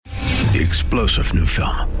The explosive new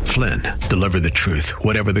film, Flynn, deliver the truth,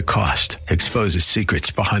 whatever the cost, exposes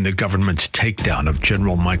secrets behind the government's takedown of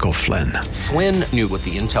General Michael Flynn. Flynn knew what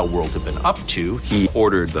the intel world had been up to. He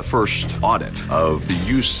ordered the first audit of the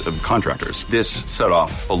use of contractors. This set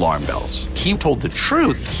off alarm bells. He told the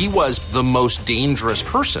truth. He was the most dangerous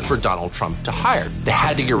person for Donald Trump to hire. They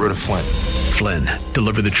had to get rid of Flynn. Flynn,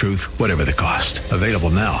 deliver the truth, whatever the cost. Available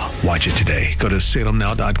now. Watch it today. Go to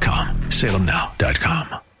salemnow.com.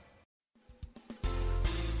 salemnow.com.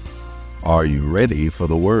 Are you ready for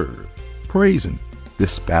the word? Praise Him.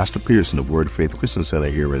 This is Pastor Pearson of Word Faith Christian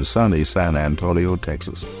Center here in sunny San Antonio,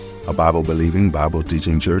 Texas. A Bible-believing,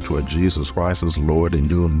 Bible-teaching church where Jesus Christ is Lord and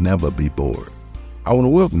you'll never be bored. I want to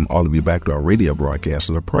welcome all of you back to our radio broadcast,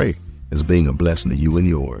 and I pray it's being a blessing to you and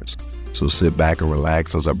yours. So sit back and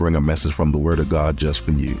relax as I bring a message from the Word of God just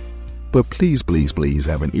for you. But please, please, please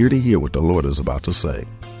have an ear to hear what the Lord is about to say.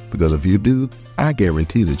 Because if you do, I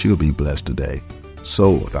guarantee that you'll be blessed today.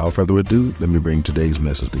 So, without further ado, let me bring today's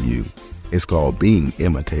message to you. It's called Being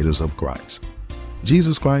Imitators of Christ.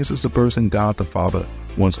 Jesus Christ is the person God the Father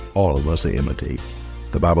wants all of us to imitate.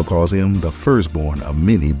 The Bible calls Him the firstborn of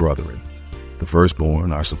many brethren. The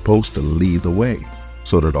firstborn are supposed to lead the way,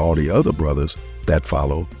 so that all the other brothers that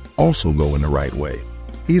follow also go in the right way.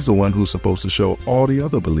 He's the one who's supposed to show all the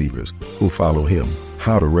other believers who follow Him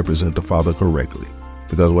how to represent the Father correctly.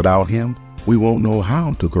 Because without Him, we won't know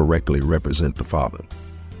how to correctly represent the Father.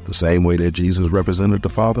 The same way that Jesus represented the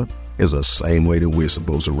Father is the same way that we're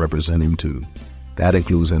supposed to represent Him too. That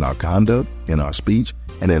includes in our conduct, in our speech,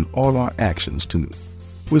 and in all our actions too.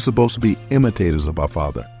 We're supposed to be imitators of our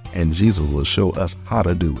Father, and Jesus will show us how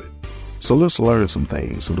to do it. So let's learn some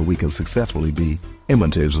things so that we can successfully be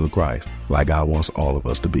imitators of Christ like God wants all of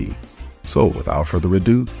us to be. So without further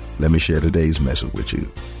ado, let me share today's message with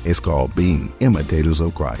you. It's called Being Imitators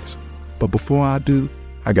of Christ. But before I do,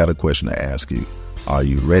 I got a question to ask you. Are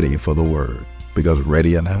you ready for the word? Because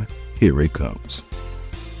ready or not, here it comes.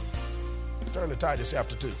 Turn to Titus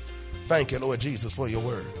chapter 2. Thank you, Lord Jesus, for your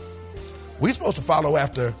word. We're supposed to follow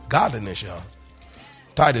after godliness, y'all.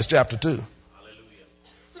 Titus chapter 2.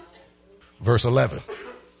 Verse 11.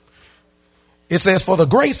 It says, for the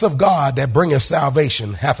grace of God that bringeth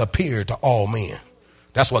salvation hath appeared to all men.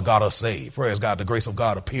 That's what got us saved. Praise God, the grace of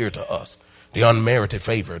God appeared to us. The unmerited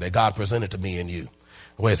favor that God presented to me and you,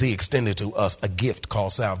 whereas He extended to us a gift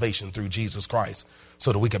called salvation through Jesus Christ,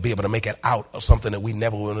 so that we could be able to make it out of something that we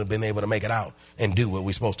never would have been able to make it out and do what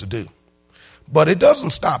we're supposed to do. But it doesn't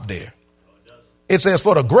stop there. It says,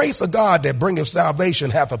 for the grace of God that bringeth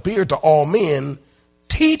salvation hath appeared to all men,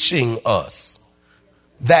 teaching us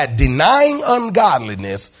that denying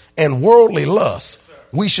ungodliness and worldly lust,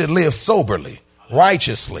 we should live soberly,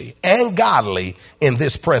 righteously, and godly in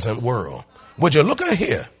this present world. Would you look at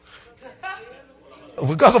here?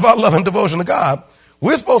 Because of our love and devotion to God,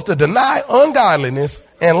 we're supposed to deny ungodliness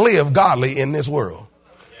and live godly in this world.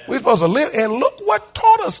 We're supposed to live, and look what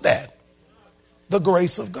taught us that. The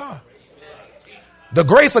grace of God. The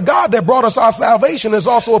grace of God that brought us our salvation has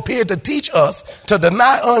also appeared to teach us to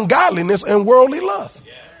deny ungodliness and worldly lust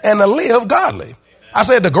and to live godly. I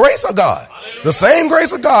said the grace of God. The same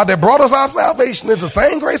grace of God that brought us our salvation is the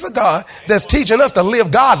same grace of God that's teaching us to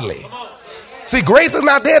live godly. See, grace is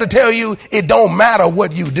not there to tell you it don't matter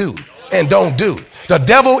what you do and don't do. The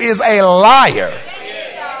devil is a liar.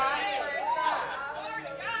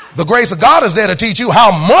 The grace of God is there to teach you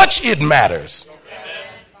how much it matters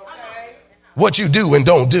what you do and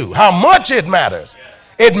don't do. How much it matters.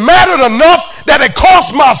 It mattered enough that it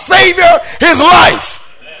cost my Savior his life.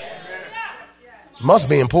 Must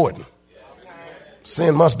be important.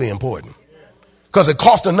 Sin must be important. Because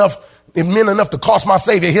it meant enough to cost my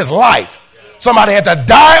Savior his life. Somebody had to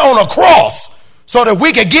die on a cross so that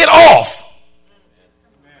we could get off.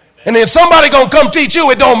 And then somebody gonna come teach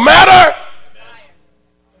you it don't matter.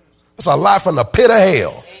 It's a lie from the pit of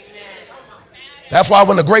hell. That's why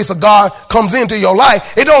when the grace of God comes into your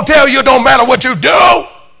life, it don't tell you it don't matter what you do.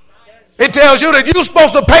 It tells you that you're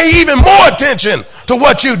supposed to pay even more attention to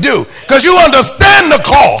what you do because you understand the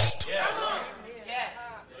cost.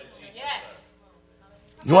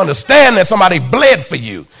 You understand that somebody bled for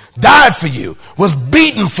you, died for you, was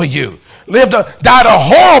beaten for you, died a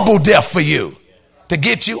horrible death for you to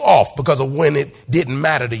get you off because of when it didn't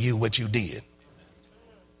matter to you what you did.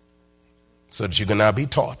 So that you can now be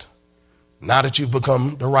taught. Now that you've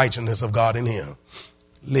become the righteousness of God in Him,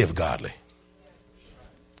 live godly.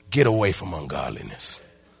 Get away from ungodliness.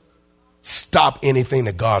 Stop anything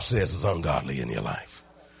that God says is ungodly in your life.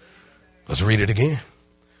 Let's read it again.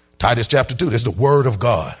 Titus chapter 2, this is the word of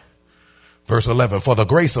God. Verse 11, for the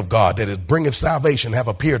grace of God that is bringeth salvation have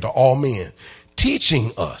appeared to all men,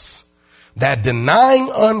 teaching us that denying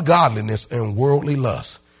ungodliness and worldly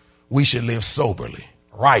lust, we should live soberly,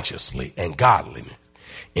 righteously, and godly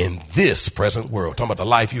in this present world. Talking about the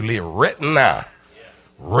life you live right now.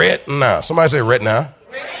 Right now. Somebody say right now.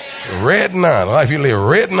 Right now. The life you live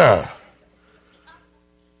right now.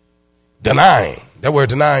 Denying. That word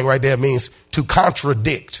denying right there means to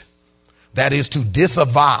contradict. That is to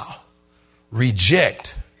disavow,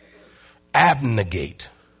 reject, abnegate.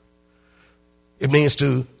 It means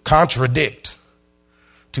to contradict,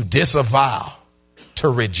 to disavow, to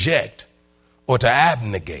reject, or to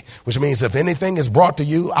abnegate, which means if anything is brought to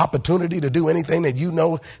you, opportunity to do anything that you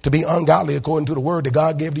know to be ungodly according to the word that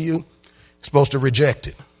God gave to you, you're supposed to reject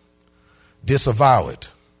it, disavow it,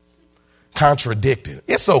 contradict it.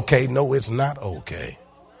 It's okay. No, it's not okay.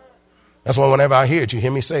 That's why whenever I hear it, you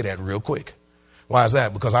hear me say that real quick. Why is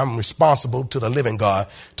that? Because I'm responsible to the living God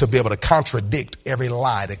to be able to contradict every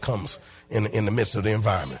lie that comes in the midst of the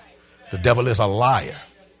environment. The devil is a liar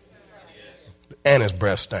and his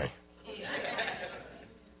breath stank.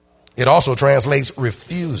 It also translates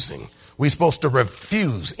refusing. We're supposed to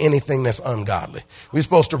refuse anything that's ungodly. We're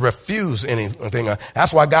supposed to refuse anything.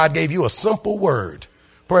 That's why God gave you a simple word.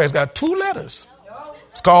 Praise God. 2 letters.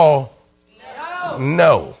 It's called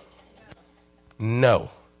no. No.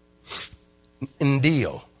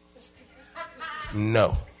 Ndio.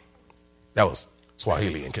 No. That was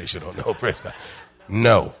Swahili in case you don't know. Praise God.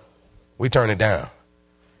 No. We turn it down.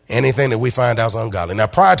 Anything that we find out is ungodly. Now,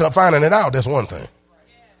 prior to finding it out, that's one thing.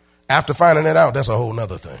 After finding it out, that's a whole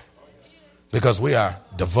nother thing. Because we are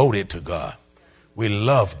devoted to God. We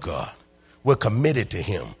love God. We're committed to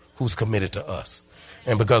him who's committed to us.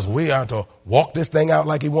 And because we are to walk this thing out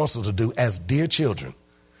like he wants us to do as dear children,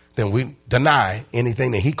 then we deny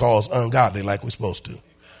anything that he calls ungodly like we're supposed to.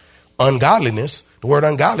 Ungodliness, the word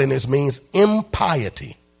ungodliness means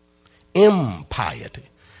impiety. Impiety.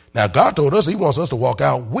 Now, God told us he wants us to walk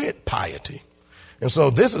out with piety. And so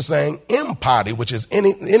this is saying impiety, which is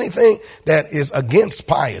anything that is against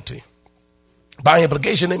piety. By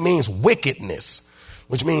implication, it means wickedness,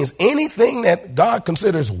 which means anything that God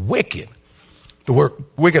considers wicked. The word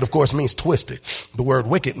wicked, of course, means twisted. The word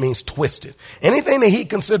wicked means twisted. Anything that he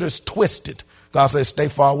considers twisted, God says stay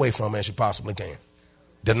far away from as you possibly can.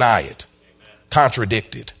 Deny it,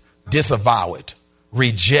 contradict it, disavow it,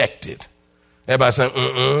 reject it. Everybody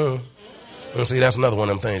saying, And see, that's another one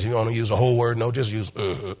of them things. You want to use a whole word? No, just use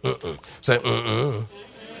Say,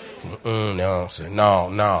 no. Say,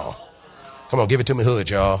 no. Come on, give it to me hood,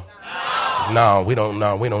 y'all. No, we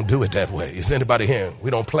don't do it that way. Is anybody here?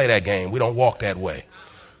 We don't play that game. We don't walk that way.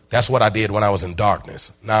 That's what I did when I was in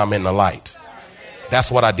darkness. Now I'm in the light.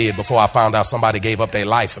 That's what I did before I found out somebody gave up their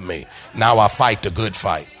life for me. Now I fight the good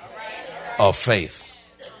fight of faith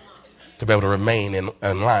to be able to remain in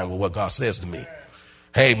line with what God says to me.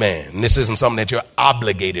 Hey, man, this isn't something that you're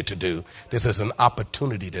obligated to do. This is an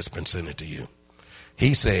opportunity that's been presented to you.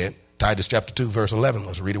 He said, Titus chapter 2, verse 11.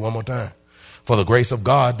 Let's read it one more time. For the grace of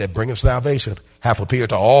God that bringeth salvation hath appeared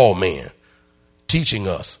to all men, teaching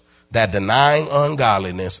us that denying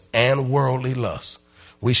ungodliness and worldly lust,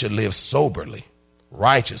 we should live soberly,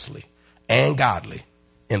 righteously, and godly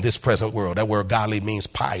in this present world. That word godly means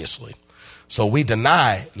piously. So we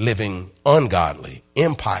deny living ungodly,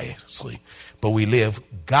 impiously, but we live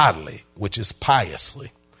godly, which is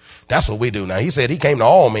piously. That's what we do. Now, he said he came to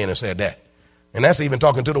all men and said that. And that's even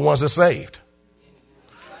talking to the ones that saved.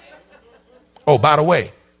 Oh, by the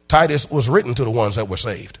way, Titus was written to the ones that were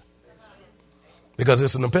saved because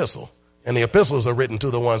it's an epistle. And the epistles are written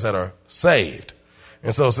to the ones that are saved.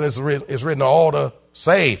 And so since it's written to all the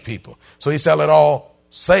saved people. So he's telling all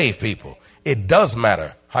saved people, it does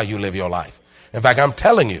matter how you live your life. In fact, I'm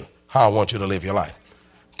telling you how I want you to live your life.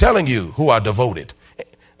 Telling you who are devoted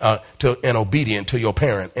to and obedient to your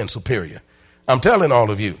parent and superior. I'm telling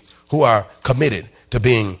all of you who are committed to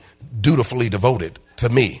being dutifully devoted to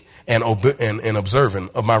me and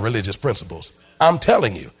observant of my religious principles. I'm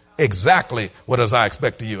telling you exactly what as I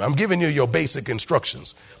expect of you. I'm giving you your basic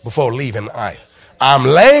instructions before leaving life. I'm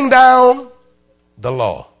laying down the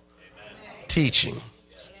law, teaching,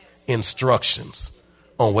 instructions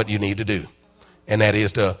on what you need to do. And that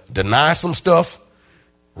is to deny some stuff,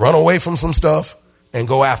 run away from some stuff, and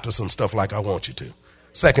go after some stuff like I want you to.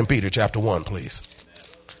 2 Peter chapter 1, please.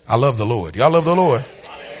 I love the Lord. Y'all love the Lord?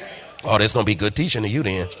 Oh, there's going to be good teaching to you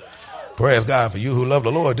then. Praise God for you who love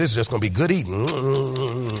the Lord. This is just going to be good eating.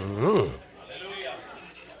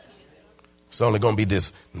 It's only going to be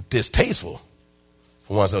distasteful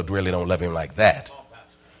for ones that really don't love him like that.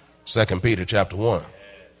 2 Peter chapter 1.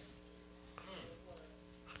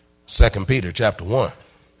 2 Peter chapter 1.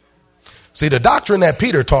 See, the doctrine that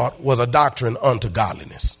Peter taught was a doctrine unto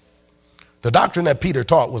godliness. The doctrine that Peter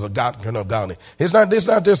taught was a doctrine of godliness. This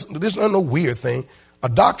is not no weird thing. A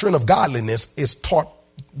doctrine of godliness is taught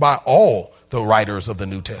by all the writers of the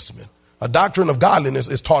New Testament. A doctrine of godliness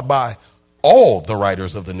is taught by all the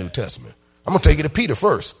writers of the New Testament. I'm going to take you to Peter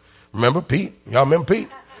first. Remember Pete? Y'all remember Pete?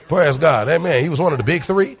 Praise God. Amen. He was one of the big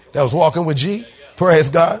three that was walking with G. Praise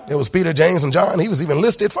God. It was Peter, James, and John. He was even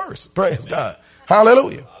listed first. Praise God.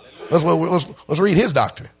 Hallelujah. Let's read his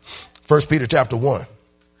doctrine. 1 Peter chapter 1.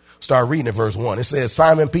 Start reading at verse 1. It says,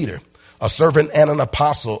 Simon Peter, a servant and an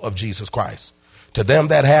apostle of Jesus Christ, to them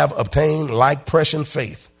that have obtained like precious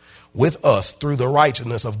faith with us through the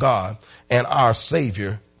righteousness of God and our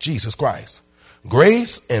Savior, Jesus Christ.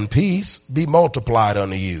 Grace and peace be multiplied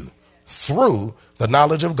unto you through the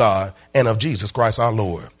knowledge of God and of Jesus Christ our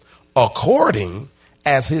Lord, according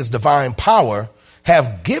as his divine power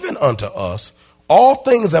have given unto us all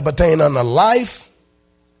things that pertain unto life,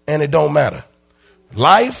 and it don't matter,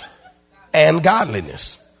 life and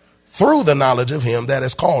godliness, through the knowledge of him that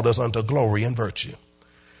has called us unto glory and virtue.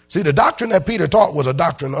 See, the doctrine that Peter taught was a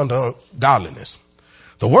doctrine unto godliness.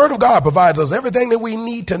 The word of God provides us everything that we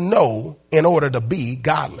need to know in order to be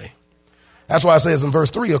godly. That's why it says in verse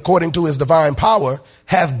 3, according to his divine power,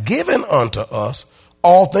 hath given unto us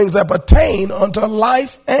all things that pertain unto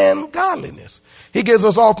life and godliness. He gives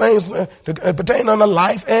us all things that pertain unto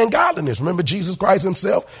life and godliness. Remember Jesus Christ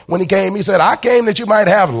himself, when he came, he said, I came that you might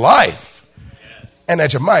have life and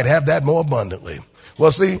that you might have that more abundantly.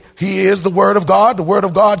 Well, see, he is the word of God. The word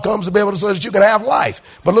of God comes to be able to so that you can have life.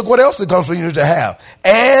 But look what else it comes for you to have.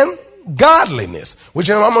 And godliness, which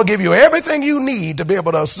I'm going to give you everything you need to be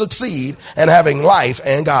able to succeed in having life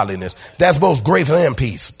and godliness. That's both grace and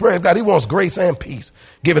peace. Praise God. He wants grace and peace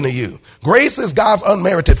given to you. Grace is God's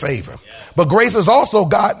unmerited favor. But grace is also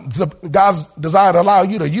God's desire to allow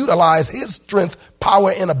you to utilize his strength,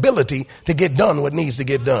 power, and ability to get done what needs to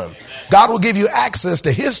get done. God will give you access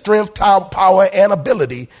to his strength, power, and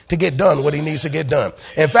ability to get done what he needs to get done.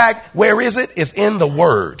 In fact, where is it? It's in the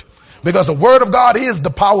word. Because the word of God is the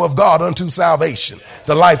power of God unto salvation,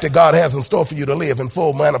 the life that God has in store for you to live in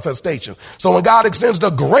full manifestation. So when God extends the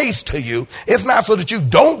grace to you, it's not so that you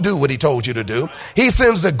don't do what he told you to do. He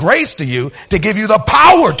sends the grace to you to give you the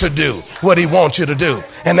power to do what he wants you to do.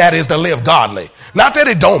 And that is to live godly. Not that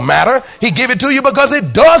it don't matter. He give it to you because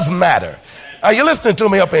it does matter. Are you listening to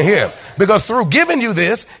me up in here? Because through giving you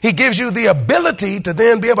this, he gives you the ability to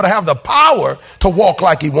then be able to have the power to walk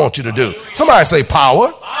like he wants you to do. Somebody say power.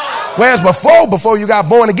 Whereas before you got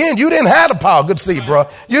born again, you didn't have the power. Good to see you, bro.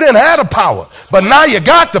 You didn't have the power. But now you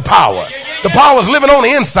got the power. The power is living on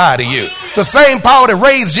the inside of you. The same power that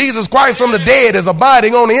raised Jesus Christ from the dead is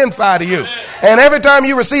abiding on the inside of you. And every time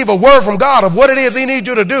you receive a word from God of what it is he needs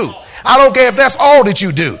you to do, I don't care if that's all that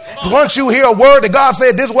you do. Once you hear a word that God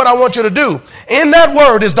said, this is what I want you to do, in that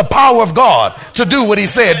word is the power of God to do what he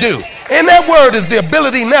said do. In that word is the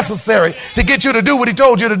ability necessary to get you to do what he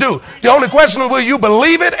told you to do. The only question is, will you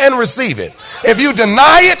believe it and receive it? If you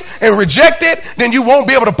deny it and reject it, then you won't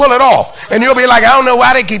be able to pull it off. And you'll be like, I don't know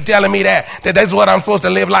why they keep telling me that's what I'm supposed to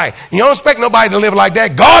live like. You don't expect nobody to live like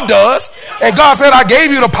that. God does. And God said, I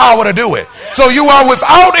gave you the power to do it. So you are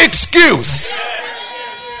without excuse.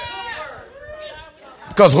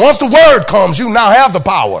 Because once the word comes, you now have the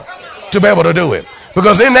power to be able to do it.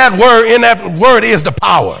 Because in that word is the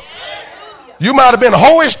power. You might have been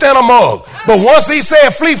hoish than a mug, but once he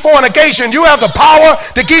said flee fornication, you have the power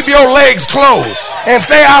to keep your legs closed and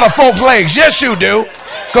stay out of folks' legs. Yes, you do.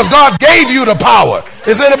 Because God gave you the power.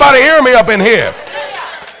 Is anybody hearing me up in here?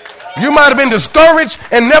 You might have been discouraged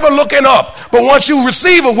and never looking up. But once you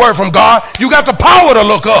receive a word from God, you got the power to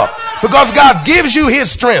look up. Because God gives you his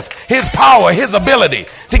strength, his power, his ability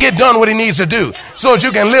to get done what he needs to do so that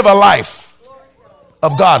you can live a life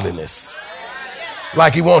of godliness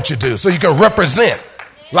like he wants you to, so you can represent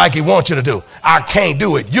like he wants you to do. I can't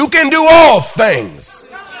do it. You can do all things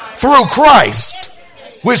through Christ,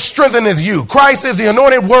 which strengtheneth you. Christ is the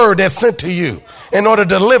anointed word that's sent to you in order to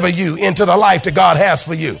deliver you into the life that God has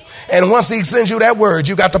for you. And once he sends you that word,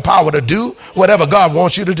 you got the power to do whatever God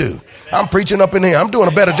wants you to do. I'm preaching up in here. I'm doing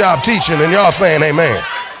a better job teaching than y'all saying amen.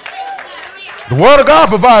 The word of God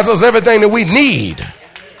provides us everything that we need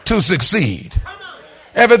to succeed.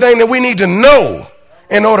 Everything that we need to know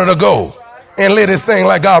in order to go and live this thing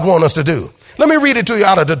like God wants us to do. Let me read it to you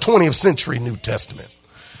out of the 20th century New Testament.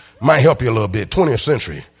 Might help you a little bit. 20th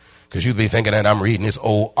century. Because you'd be thinking that I'm reading this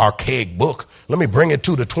old archaic book. Let me bring it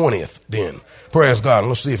to the 20th then. Praise God. And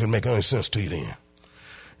let's see if it makes any sense to you then.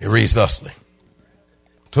 It reads thusly.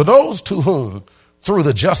 To those to whom, through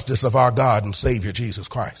the justice of our God and Savior Jesus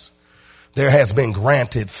Christ, there has been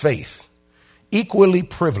granted faith, equally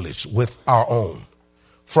privileged with our own,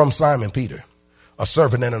 from Simon Peter, a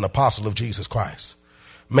servant and an apostle of Jesus Christ.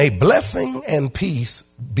 May blessing and peace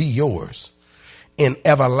be yours in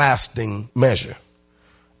everlasting measure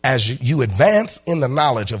as you advance in the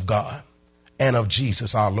knowledge of God and of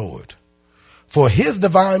Jesus our Lord. For his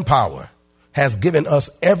divine power has given us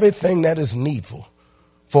everything that is needful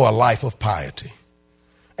for a life of piety,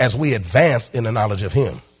 as we advance in the knowledge of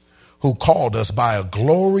him who called us by a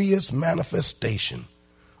glorious manifestation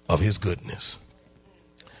of his goodness.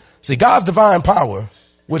 See, God's divine power,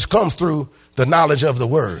 which comes through the knowledge of the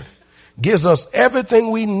word, gives us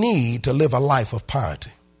everything we need to live a life of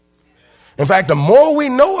piety. In fact, the more we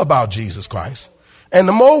know about Jesus Christ and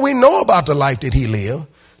the more we know about the life that he lived,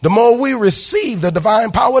 the more we receive the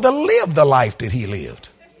divine power to live the life that he lived.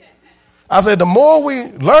 I said, the more we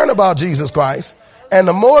learn about Jesus Christ and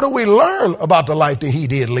the more that we learn about the life that he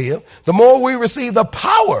did live, the more we receive the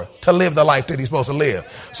power to live the life that he's supposed to live.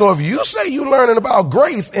 So if you say you're learning about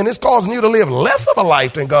grace and it's causing you to live less of a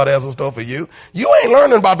life than God has in store for you, you ain't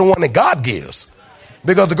learning about the one that God gives.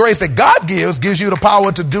 Because the grace that God gives you the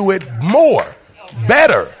power to do it more,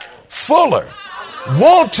 better, fuller,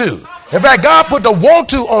 want to. In fact, God put the want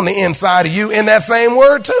to on the inside of you in that same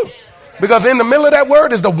word too. Because in the middle of that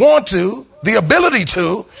word is the want to, the ability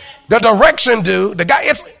to, the direction to, the guy,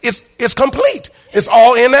 it's complete. It's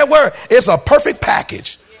all in that word. It's a perfect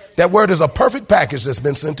package. That word is a perfect package that's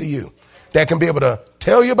been sent to you that can be able to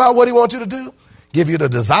tell you about what he wants you to do, give you the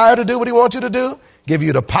desire to do what he wants you to do, give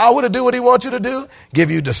you the power to do what he wants you to do, give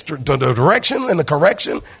you the direction and the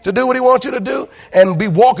correction to do what he wants you to do, and be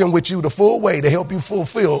walking with you the full way to help you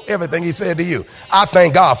fulfill everything he said to you. I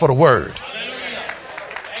thank God for the word.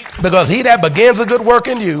 Because he that begins a good work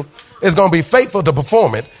in you is going to be faithful to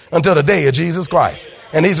perform it until the day of Jesus Christ.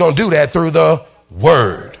 And he's going to do that through the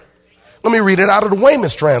word. Let me read it out of the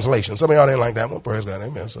Weymouth's translation. Some of y'all didn't like that one. Praise God.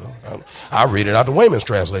 Amen. So I'll read it out of the Weymouth's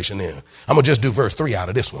translation then. I'm going to just do verse 3 out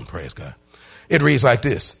of this one. Praise God. It reads like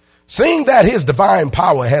this. Seeing that his divine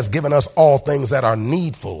power has given us all things that are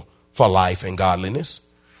needful for life and godliness,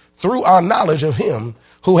 through our knowledge of him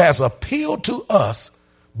who has appealed to us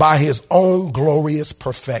by his own glorious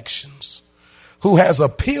perfections. Who has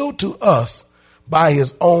appealed to us by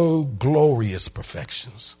his own glorious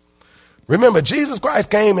perfections. Remember, Jesus Christ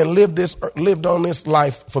came and lived on this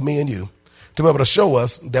life for me and you to be able to show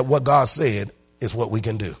us that what God said is what we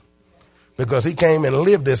can do. Because he came and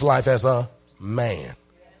lived this life as a man,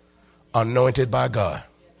 anointed by God,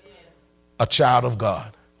 a child of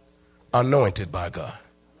God, anointed by God,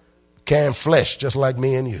 carrying flesh just like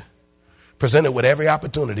me and you, presented with every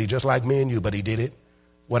opportunity just like me and you, but he did it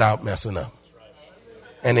without messing up.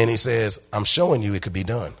 And then he says, I'm showing you it could be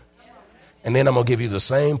done. And then I'm going to give you the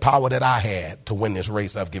same power that I had to win this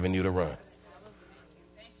race I've given you to run.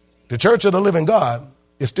 The Church of the Living God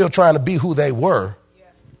is still trying to be who they were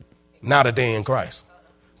now that they're in Christ.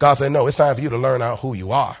 God said, no, it's time for you to learn out who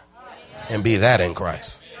you are and be that in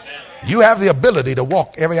Christ. You have the ability to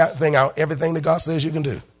walk everything out, everything that God says you can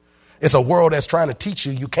do. It's a world that's trying to teach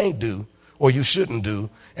you can't do or you shouldn't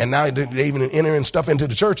do. And now they even entering stuff into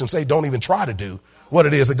the church and say, don't even try to do what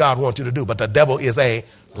it is that God wants you to do. But the devil is a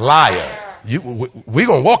liar. We're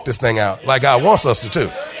going to walk this thing out like God wants us to do.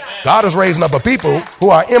 God is raising up a people who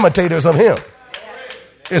are imitators of him.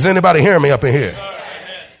 Is anybody hearing me up in here?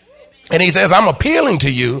 And he says, I'm appealing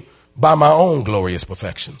to you by my own glorious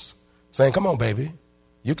perfections. Saying, come on, baby,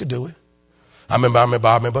 you could do it. I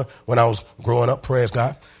remember when I was growing up, praise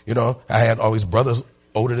God, you know, I had always brothers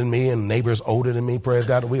older than me and neighbors older than me, praise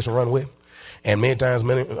God, that we used to run with. And many times,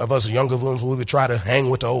 many of us younger ones, we would try to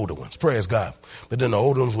hang with the older ones, praise God. But then the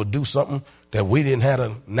older ones would do something that we didn't have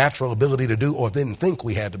a natural ability to do or didn't think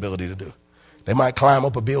we had the ability to do. They might climb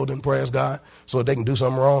up a building, praise God, so they can do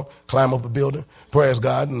something wrong, climb up a building, praise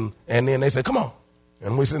God, and then they say, come on.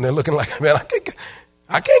 And we sitting there looking like, man,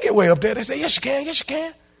 I can't get way up there. They say, yes, you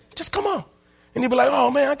can. Just come on. And you'd be like, oh,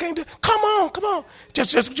 man, I can't do it. Come on.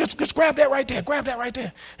 Just grab that right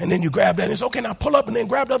there. And then you grab that and it's okay, now pull up and then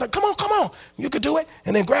grab the other. Come on. You could do it.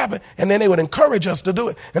 And then grab it. And then they would encourage us to do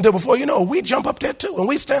it. Until before you know, we jump up there too. And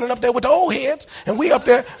we standing up there with the old heads. And we up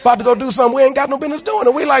there about to go do something we ain't got no business doing.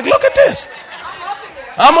 And we like, look at this.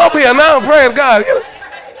 I'm up here now, praise God.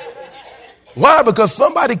 Why? Because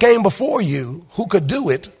somebody came before you who could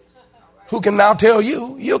do it, who can now tell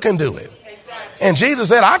you, you can do it. And Jesus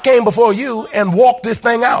said, I came before you and walked this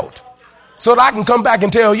thing out so that I can come back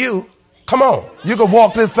and tell you, come on, you can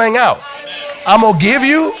walk this thing out. I'm going to give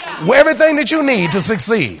you everything that you need to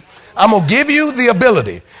succeed. I'm going to give you the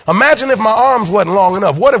ability. Imagine if my arms wasn't long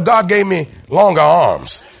enough. What if God gave me longer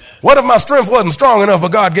arms? What if my strength wasn't strong enough,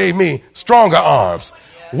 but God gave me stronger arms?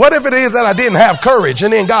 What if it is that I didn't have courage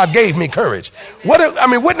and then God gave me courage? Wouldn't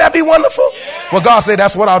that be wonderful? Well, God said,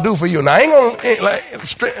 that's what I'll do for you. Now, I ain't going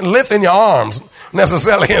to lengthen your arms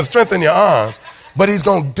necessarily and strengthen your arms, but he's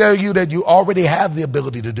going to tell you that you already have the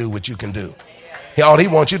ability to do what you can do. All he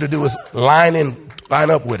wants you to do is line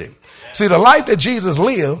up with him. See, the life that Jesus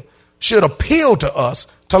lived should appeal to us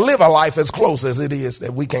to live a life as close as it is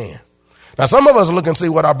that we can. Now, some of us look and see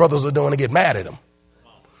what our brothers are doing and get mad at them.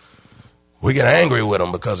 We get angry with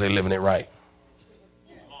them because they're living it right.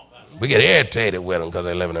 We get irritated with them because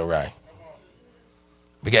they're living it right.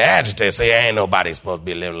 We get agitated, say, ain't nobody supposed to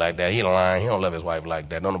be living like that. He lying. He don't love his wife like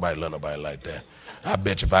that. Don't nobody love nobody like that. I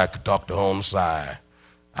bet you if I could talk to her on the side,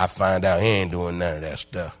 I find out he ain't doing none of that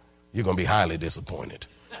stuff. You're going to be highly disappointed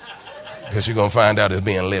because you're going to find out it's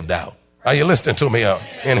being lived out. Are you listening to me out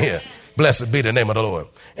in here? Blessed be the name of the Lord.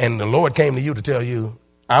 And the Lord came to you to tell you,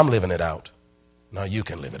 I'm living it out. Now you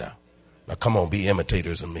can live it out. Now come on, be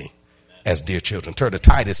imitators of me as dear children. Turn to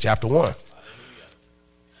Titus chapter 1.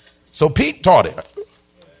 So Pete taught it.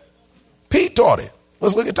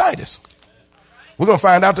 Let's look at Titus. We're going to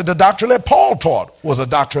find out that the doctrine that Paul taught was a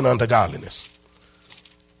doctrine unto godliness.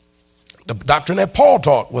 The doctrine that Paul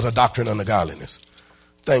taught was a doctrine unto godliness.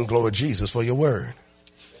 Thank Lord Jesus for your word.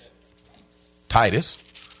 Titus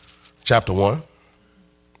chapter 1,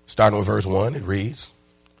 starting with verse 1, it reads,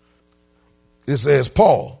 it says,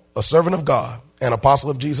 Paul, a servant of God, an apostle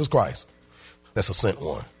of Jesus Christ. That's a sent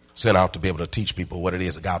one, sent out to be able to teach people what it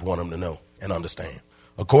is that God wants them to know and understand.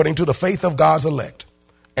 According to the faith of God's elect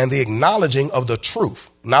and the acknowledging of the truth.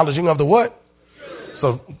 Acknowledging of the what?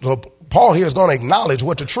 So Paul here is going to acknowledge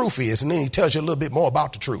what the truth is, and then he tells you a little bit more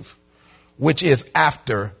about the truth, which is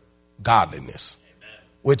after godliness. Amen.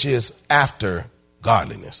 Which is after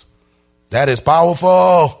godliness. That is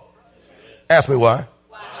powerful. Ask me why.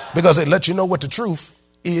 Because it lets you know what the truth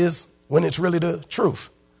is when it's really the truth.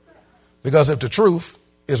 Because if the truth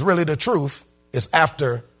is really the truth, it's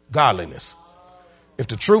after godliness. If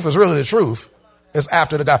the truth is really the truth, it's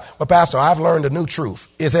after the God. But Pastor, I've learned a new truth.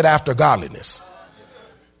 Is it after godliness?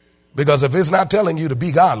 Because if it's not telling you to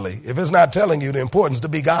be godly, if it's not telling you the importance to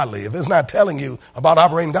be godly, if it's not telling you about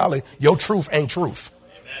operating godly, your truth ain't truth.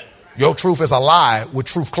 Your truth is a lie with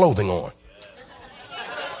truth clothing on.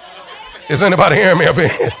 Is anybody hearing me up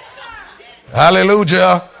here?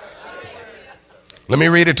 Hallelujah. Let me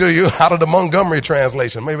read it to you out of the Montgomery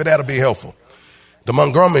translation. Maybe that'll be helpful. The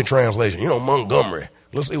Montgomery translation. You know, Montgomery.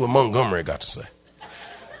 Let's see what Montgomery got to say.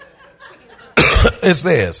 It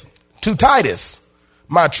says, to Titus,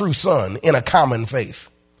 my true son, in a common faith,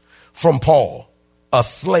 from Paul, a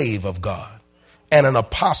slave of God and an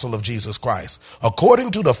apostle of Jesus Christ,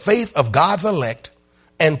 according to the faith of God's elect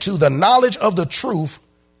and to the knowledge of the truth,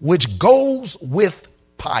 which goes with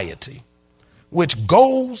piety. Which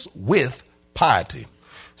goes with piety.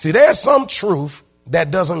 See, there's some truth that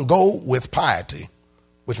doesn't go with piety,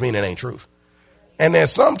 which means it ain't truth. And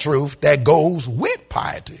there's some truth that goes with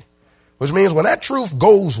piety, which means when that truth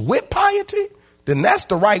goes with piety, then that's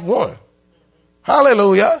the right one.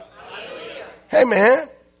 Hallelujah. Hallelujah. Hey, man.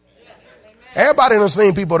 Everybody done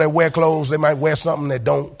seen people that wear clothes, they might wear something that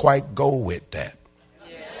don't quite go with that.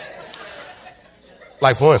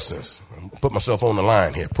 Like, for instance, I'll put myself on the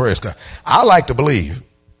line here. Praise God. I like to believe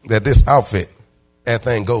that this outfit, that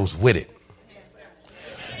thing goes with it.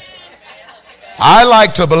 I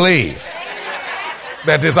like to believe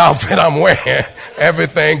that this outfit I'm wearing,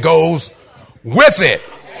 everything goes with it.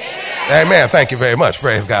 Amen. Thank you very much.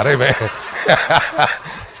 Praise God. Amen.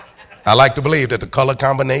 I like to believe that the color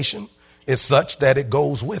combination is such that it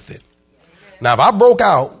goes with it. Now, if I broke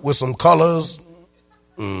out with some colors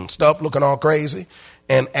and stuff looking all crazy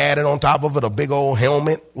and added on top of it a big old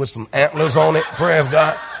helmet with some antlers on it, praise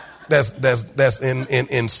God, that's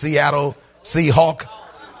in Seattle Seahawk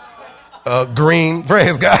green,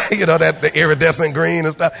 praise God, you know, that the iridescent green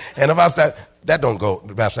and stuff. And if I start, that don't go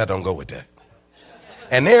with that.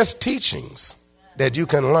 And there's teachings that you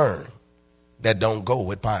can learn that don't go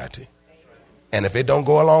with piety. And if it don't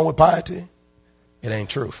go along with piety, it ain't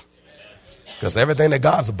truth. Because everything that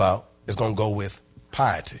God's about is going to go with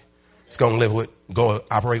piety. It's going to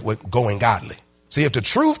operate with going godly. See, if the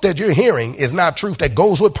truth that you're hearing is not truth that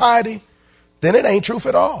goes with piety, then it ain't truth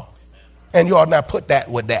at all. And you ought not put that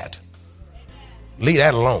with that. Leave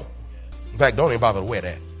that alone. In fact, don't even bother to wear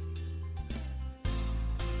that.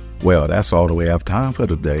 Well, that's all that we have time for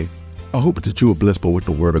today. I hope that you were blessed by what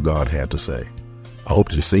the Word of God had to say. I hope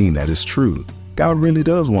that you're seeing that it's true. God really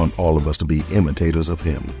does want all of us to be imitators of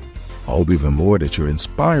Him. I hope even more that you're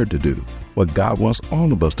inspired to do what God wants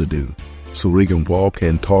all of us to do, so we can walk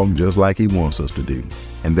and talk just like He wants us to do,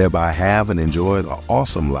 and thereby have and enjoy the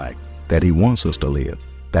awesome life that He wants us to live.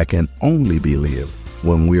 that can only be lived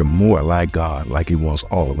when we're more like God, like He wants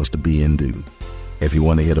all of us to be and do. If you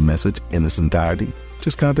want to hear the message in its entirety,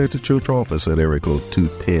 just contact the church office at area code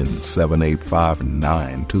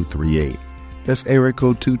 210-785-9238. That's area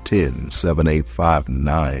code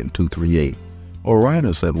 210-785-9238. Or write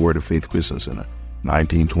us at Word of Faith Christian Center,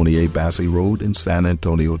 1928 Bassey Road in San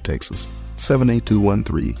Antonio, Texas,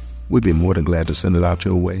 78213. We'd be more than glad to send it out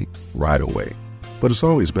your way right away. But it's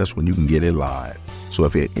always best when you can get it live. So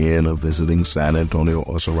if you're in or visiting San Antonio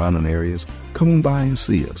or surrounding areas, come on by and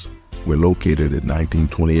see us. We're located at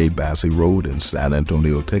 1928 Bassey Road in San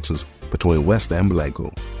Antonio, Texas, between West and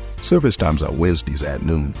Blanco. Service times are Wednesdays at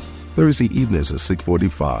noon, Thursday evenings at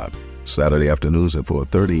 6:45, Saturday afternoons at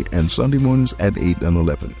 4:30, and Sunday mornings at 8 and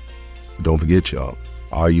 11. Don't forget, y'all,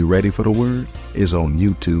 Are You Ready for the Word is on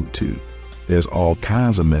YouTube, too. There's all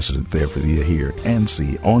kinds of messages there for you to hear and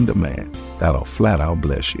see on demand that'll flat out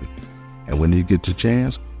bless you. And when you get the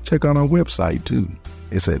chance, check out our website, too.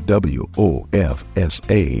 It's at WOFSA.com.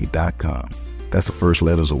 That's the first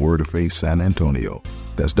letters of Word of Faith San Antonio.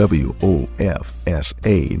 That's WOFSA.com.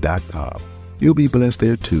 You'll be blessed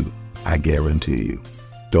there, too. I guarantee you.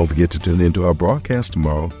 Don't forget to tune into our broadcast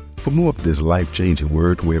tomorrow for more of this life-changing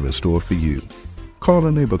word we have in store for you. Call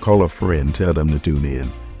a neighbor, call a friend, tell them to tune in.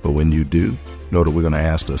 But when you do, know that we're going to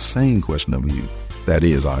ask the same question of you. That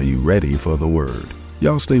is, are you ready for the word?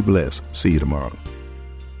 Y'all stay blessed. See you tomorrow.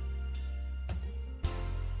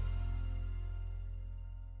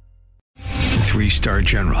 Three-star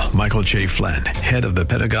General Michael J. Flynn, head of the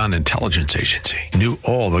Pentagon Intelligence Agency, knew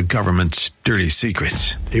all the government's dirty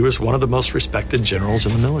secrets. He was one of the most respected generals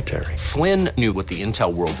in the military. Flynn knew what the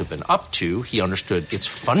intel world had been up to. He understood its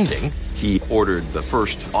funding. He ordered the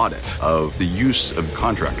first audit of the use of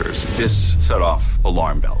contractors. This set off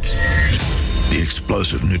alarm bells. The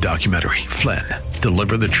explosive new documentary, Flynn,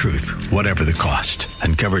 Deliver the Truth, Whatever the Cost,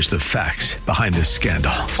 uncovers the facts behind this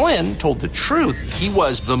scandal. Flynn told the truth. He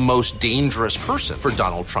was the most dangerous person for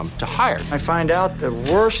Donald Trump to hire. I find out the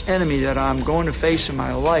worst enemy that I'm going to face in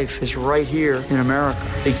my life is right here in America.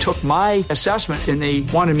 They took my assessment and they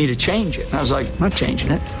wanted me to change it. And I was like, I'm not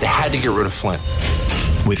changing it. They had to get rid of Flynn.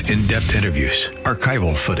 With in-depth interviews,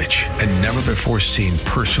 archival footage, and never-before-seen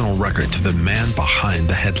personal records of the man behind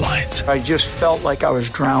the headlines. I just felt like I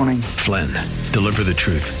was drowning. Flynn, Deliver the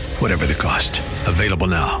Truth, Whatever the Cost. Available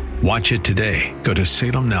now. Watch it today. Go to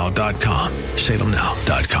salemnow.com.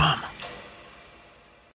 salemnow.com.